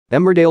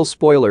Emmerdale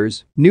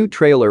spoilers, new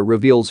trailer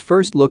reveals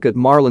first look at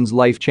Marlon's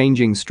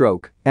life-changing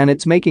stroke, and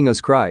it's making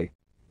us cry.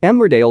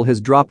 Emmerdale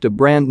has dropped a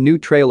brand new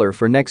trailer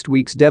for next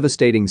week's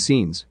devastating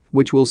scenes,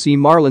 which will see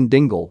Marlon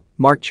Dingle,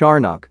 Mark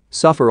Charnock,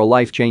 suffer a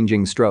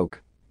life-changing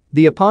stroke.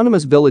 The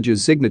eponymous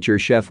village's signature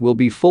chef will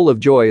be full of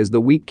joy as the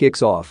week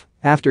kicks off,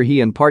 after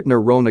he and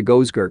partner Rona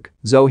Gozkirk,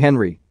 Zoe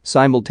Henry,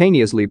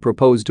 simultaneously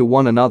propose to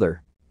one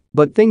another.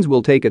 But things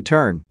will take a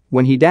turn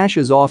when he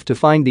dashes off to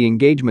find the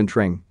engagement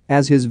ring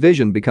as his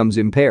vision becomes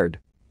impaired.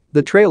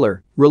 The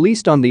trailer,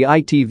 released on the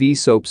ITV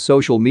soap's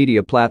social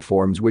media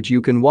platforms, which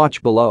you can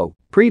watch below,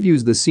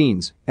 previews the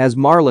scenes as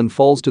Marlon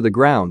falls to the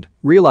ground,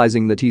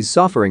 realizing that he's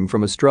suffering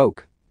from a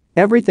stroke.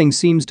 Everything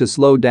seems to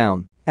slow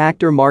down,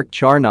 actor Mark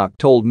Charnock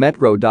told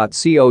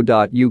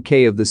metro.co.uk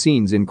of the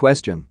scenes in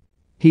question.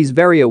 He's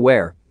very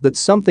aware that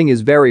something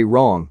is very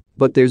wrong,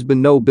 but there's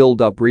been no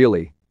build-up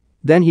really.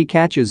 Then he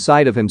catches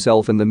sight of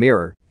himself in the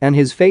mirror, and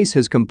his face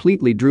has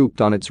completely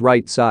drooped on its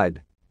right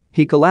side.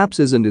 He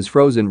collapses and is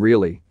frozen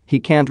really,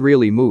 he can't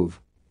really move.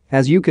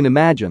 As you can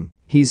imagine,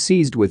 he's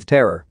seized with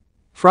terror.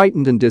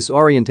 Frightened and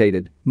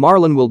disorientated,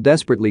 Marlon will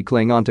desperately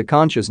cling onto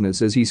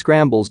consciousness as he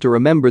scrambles to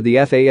remember the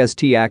FAST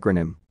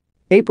acronym.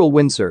 April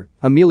Windsor,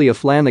 Amelia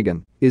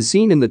Flanagan, is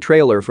seen in the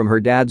trailer from her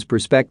dad's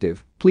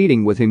perspective,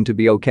 pleading with him to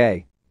be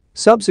okay.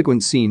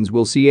 Subsequent scenes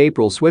will see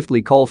April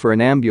swiftly call for an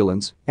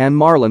ambulance, and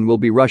Marlon will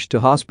be rushed to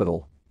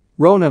hospital.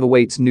 Rona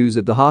awaits news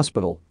at the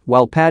hospital,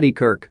 while Paddy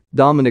Kirk,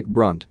 Dominic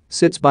Brunt,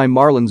 sits by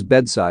Marlon's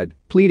bedside,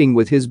 pleading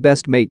with his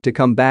best mate to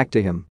come back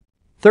to him.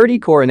 30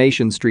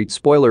 Coronation Street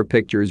spoiler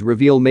pictures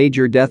reveal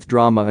major death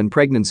drama and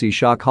pregnancy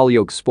shock.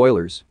 Hollyoaks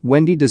spoilers,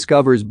 Wendy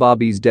discovers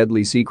Bobby's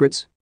deadly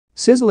secrets.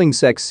 Sizzling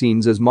sex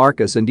scenes as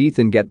Marcus and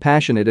Ethan get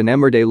passionate in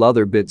Emmerdale.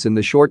 Other bits in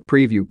the short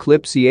preview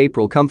clip see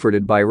April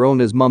comforted by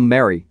Rona's mum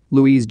Mary,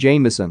 Louise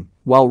Jameson,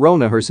 while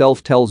Rona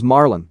herself tells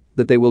Marlon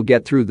that they will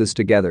get through this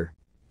together.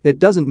 It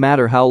doesn't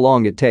matter how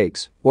long it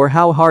takes or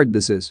how hard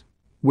this is.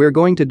 We're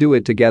going to do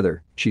it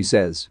together, she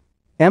says.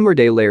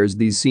 Emmerdale airs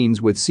these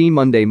scenes with C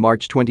Monday,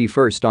 March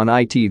 21st on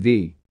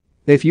ITV.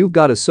 If you've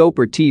got a soap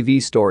or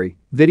TV story,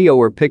 video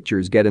or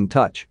pictures, get in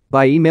touch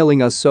by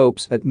emailing us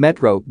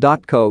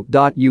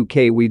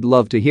soaps@metro.co.uk. We'd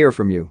love to hear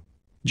from you.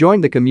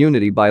 Join the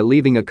community by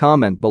leaving a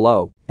comment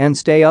below and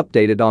stay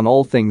updated on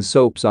all things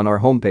soaps on our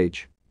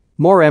homepage.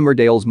 More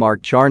Emmerdale's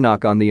Mark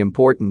Charnock on the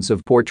importance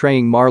of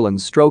portraying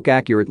Marlon's stroke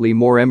accurately.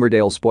 More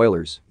Emmerdale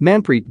spoilers.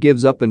 Manpreet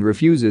gives up and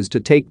refuses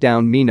to take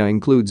down Meena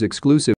includes exclusive